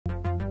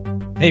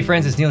Hey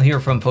friends, it's Neil here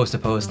from Post to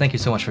Post. Thank you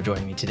so much for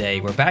joining me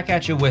today. We're back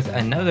at you with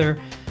another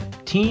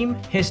team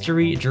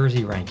history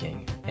jersey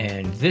ranking.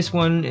 And this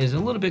one is a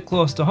little bit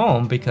close to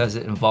home because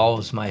it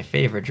involves my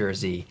favorite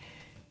jersey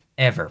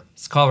ever.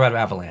 It's Colorado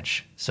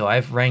Avalanche. So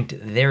I've ranked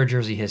their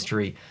jersey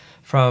history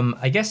from,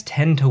 I guess,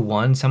 10 to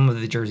 1. Some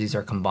of the jerseys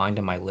are combined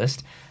in my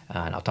list,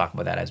 and I'll talk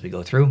about that as we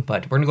go through.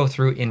 But we're going to go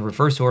through in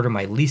reverse order,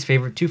 my least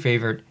favorite to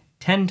favorite,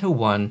 10 to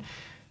 1.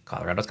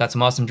 Colorado's got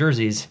some awesome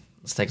jerseys.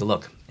 Let's take a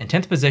look. In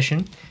 10th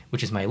position,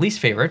 which is my least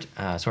favorite,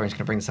 sorry, I'm just going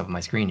to bring this up on my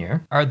screen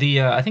here, are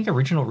the, I think,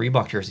 original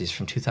Reebok jerseys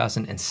from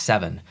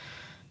 2007.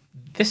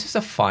 This is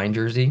a fine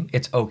jersey.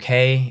 It's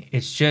okay.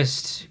 It's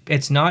just,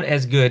 it's not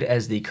as good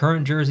as the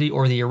current jersey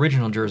or the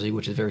original jersey,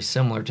 which is very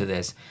similar to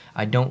this.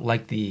 I don't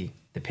like the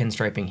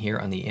pinstriping here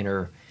on the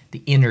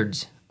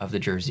innards of the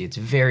jersey. It's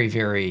very,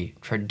 very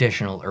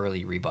traditional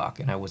early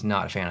Reebok, and I was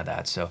not a fan of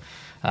that. So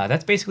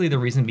that's basically the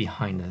reason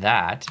behind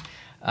that.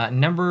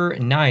 Number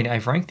 9,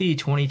 I've ranked the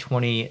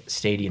 2020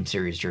 Stadium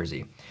Series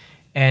jersey.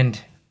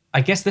 And I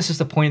guess this is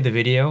the point of the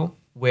video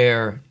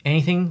where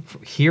anything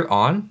here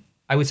on,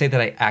 I would say that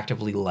I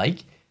actively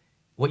like.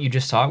 What you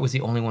just saw was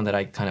the only one that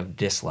I kind of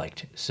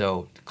disliked.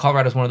 So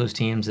Colorado is one of those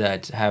teams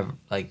that have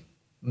like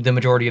the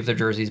majority of their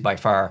jerseys by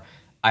far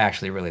I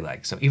actually really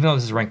like. So even though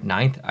this is ranked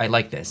 9th, I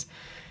like this.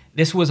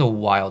 This was a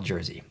wild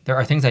jersey. There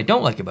are things I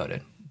don't like about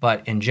it,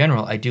 but in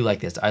general, I do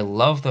like this. I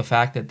love the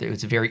fact that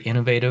it's very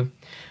innovative.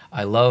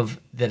 I love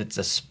that it's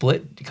a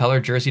split color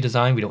jersey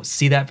design. We don't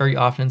see that very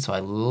often, so I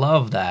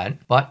love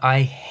that. But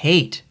I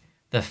hate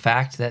the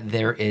fact that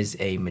there is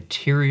a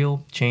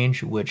material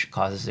change which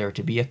causes there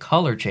to be a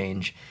color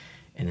change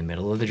in the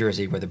middle of the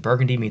jersey where the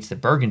burgundy meets the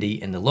burgundy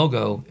in the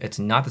logo. It's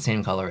not the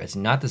same color. It's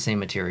not the same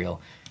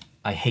material.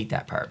 I hate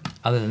that part.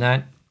 Other than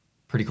that,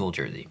 pretty cool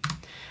jersey.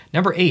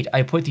 Number 8,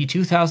 I put the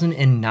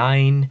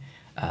 2009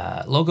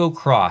 logo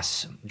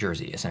cross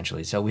jersey,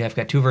 essentially. So we have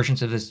got two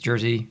versions of this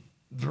jersey.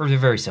 They're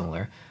very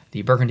similar.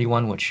 The burgundy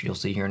one, which you'll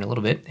see here in a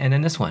little bit, and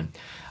then this one.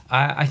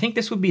 I think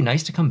this would be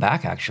nice to come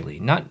back,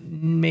 actually. Not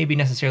maybe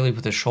necessarily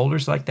with the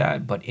shoulders like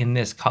that, but in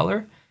this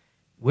color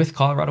with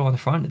Colorado on the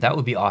front, that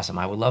would be awesome.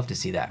 I would love to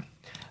see that.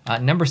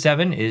 Number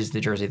 7 is the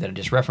jersey that I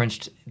just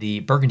referenced,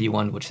 the burgundy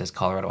one, which says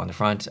Colorado on the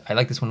front. I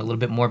like this one a little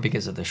bit more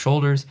because of the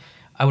shoulders.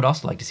 I would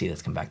also like to see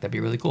this come back. That'd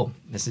be really cool.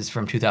 This is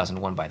from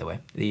 2001, by the way.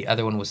 The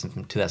other one was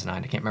from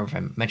 2009. I can't remember if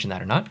I mentioned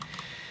that or not.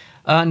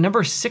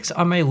 Number 6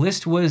 on my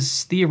list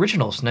was the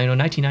originals,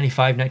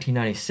 1995,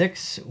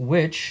 1996,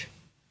 which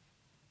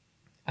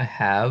I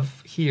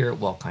have here.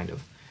 Well, kind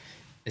of.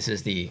 This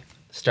is the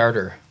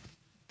starter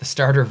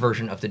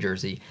version of the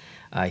jersey.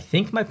 I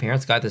think my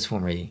parents got this for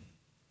me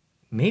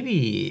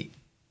maybe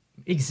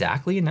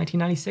exactly in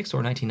 1996 or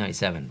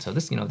 1997. So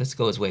this, this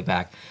goes way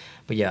back.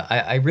 But yeah,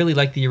 I really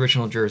like the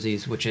original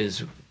jerseys, which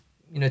is,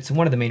 it's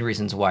one of the main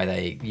reasons why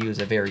they use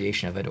a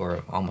variation of it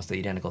or almost the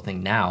identical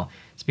thing now.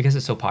 It's because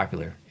it's so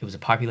popular. It was a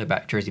popular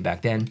jersey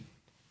back then.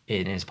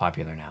 It is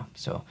popular now.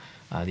 So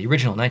the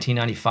original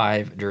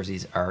 1995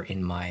 jerseys are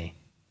in my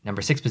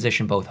number 6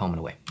 position, both home and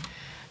away.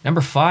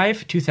 Number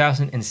 5,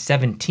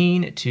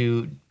 2017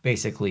 to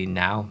basically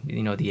now,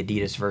 the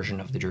Adidas version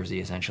of the jersey,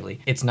 essentially.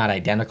 It's not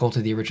identical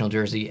to the original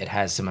jersey. It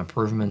has some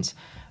improvements.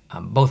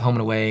 Both home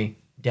and away,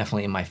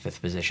 definitely in my 5th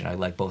position. I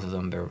like both of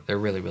them. They're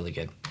really, really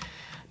good.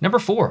 Number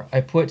 4,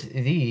 I put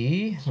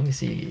the, let me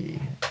see,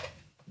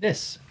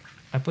 this.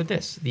 I put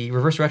this, the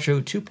Reverse Retro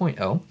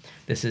 2.0.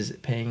 This is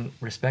paying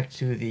respect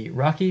to the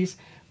Rockies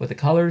with the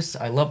colors.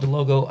 I love the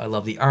logo. I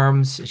love the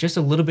arms. It's just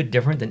a little bit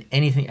different than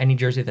any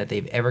jersey that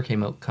they've ever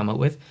come out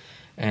with.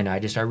 And I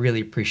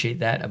really appreciate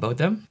that about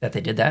them, that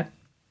they did that.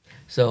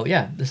 So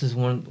yeah, this is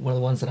one of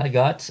the ones that I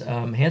got.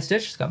 Hand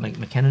stitch. It's got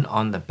McKinnon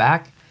on the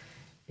back.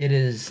 It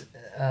is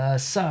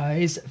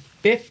size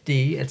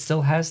 50. It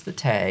still has the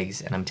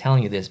tags, and I'm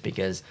telling you this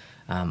because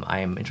I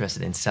am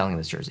interested in selling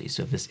this jersey.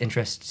 So if this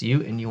interests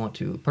you and you want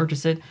to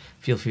purchase it,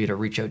 feel free to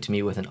reach out to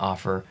me with an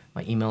offer.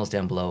 My email is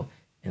down below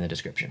in the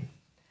description.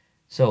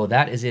 So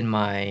that is in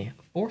my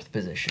 4th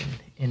position.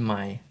 In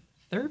my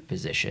 3rd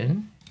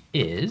position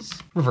is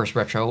Reverse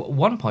Retro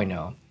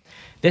 1.0.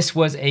 This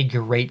was a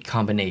great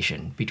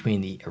combination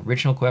between the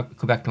original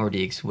Quebec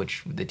Nordiques,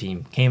 which the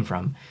team came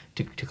from,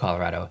 to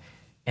Colorado,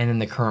 and then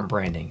the current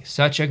branding.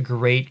 Such a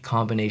great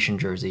combination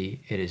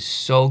jersey. It is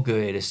so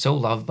good. It is so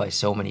loved by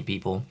so many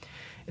people.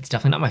 It's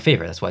definitely not my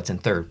favorite. That's why it's in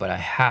 3rd, but I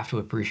have to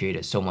appreciate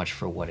it so much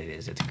for what it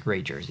is. It's a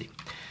great jersey.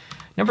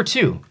 Number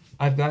 2,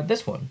 I've got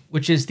this one,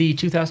 which is the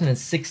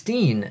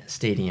 2016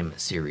 Stadium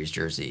Series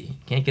jersey.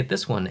 Can't get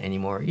this one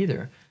anymore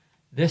either.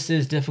 This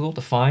is difficult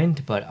to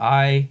find, but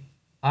I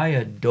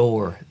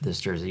adore this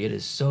jersey. It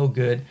is so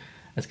good.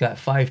 It's got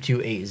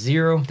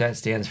 5280. That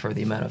stands for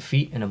the amount of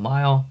feet in a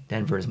mile.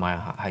 Denver is my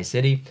high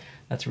city.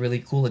 That's a really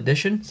cool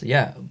addition. So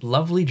yeah,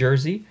 lovely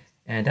jersey.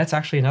 And that's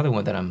actually another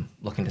one that I'm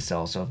looking to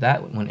sell. So if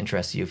that one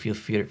interests you, feel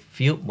free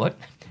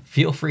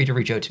to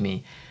reach out to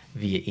me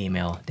via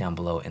email down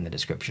below in the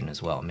description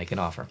as well. Make an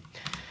offer.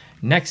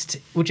 Next,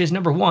 which is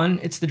number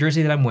 1, it's the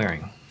jersey that I'm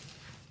wearing.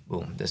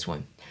 Boom, this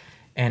one.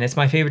 And it's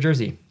my favorite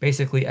jersey,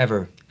 basically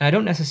ever. And I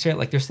don't necessarily,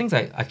 like, there's things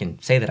I can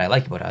say that I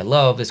like about it. I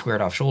love the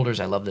squared off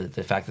shoulders. I love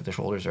the fact that the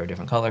shoulders are a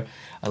different color.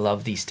 I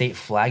love the state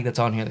flag that's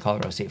on here, the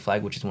Colorado state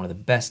flag, which is one of the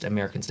best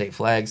American state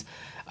flags.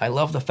 I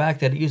love the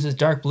fact that it uses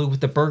dark blue with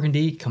the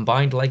burgundy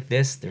combined like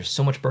this. There's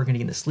so much burgundy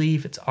in the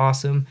sleeve. It's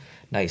awesome.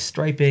 Nice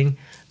striping.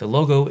 The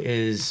logo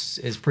is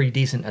pretty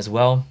decent as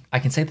well. I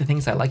can say the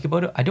things I like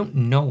about it. I don't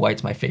know why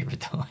it's my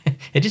favorite though.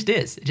 It just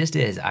is. It just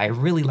is. I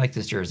really like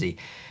this jersey.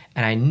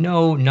 And I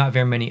know not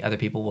very many other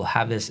people will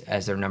have this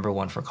as their number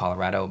one for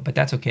Colorado, but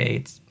that's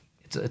okay.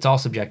 It's all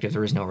subjective.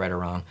 There is no right or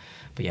wrong.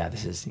 But yeah,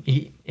 this is,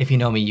 if you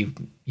know me,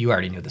 you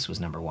already knew this was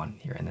number one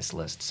here in this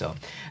list. So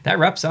that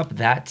wraps up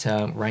that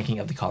ranking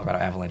of the Colorado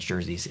Avalanche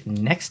jerseys.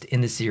 Next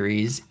in the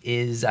series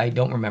is, I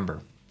don't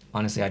remember.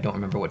 Honestly, I don't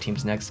remember what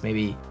team's next.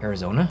 Maybe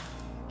Arizona?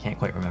 Can't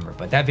quite remember.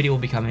 But that video will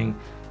be coming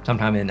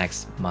sometime in the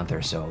next month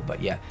or so.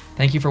 But yeah,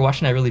 thank you for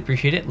watching. I really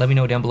appreciate it. Let me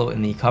know down below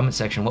in the comment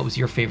section what was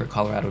your favorite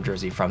Colorado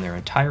jersey from their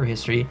entire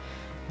history.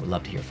 Would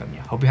love to hear from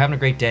you. Hope you're having a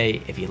great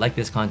day. If you like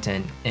this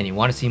content and you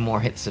want to see more,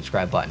 hit the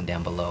subscribe button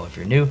down below if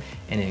you're new.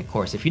 And of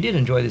course, if you did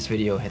enjoy this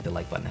video, hit the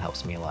like button. It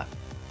helps me a lot.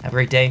 Have a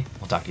great day.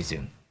 We'll talk to you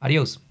soon.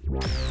 Adios.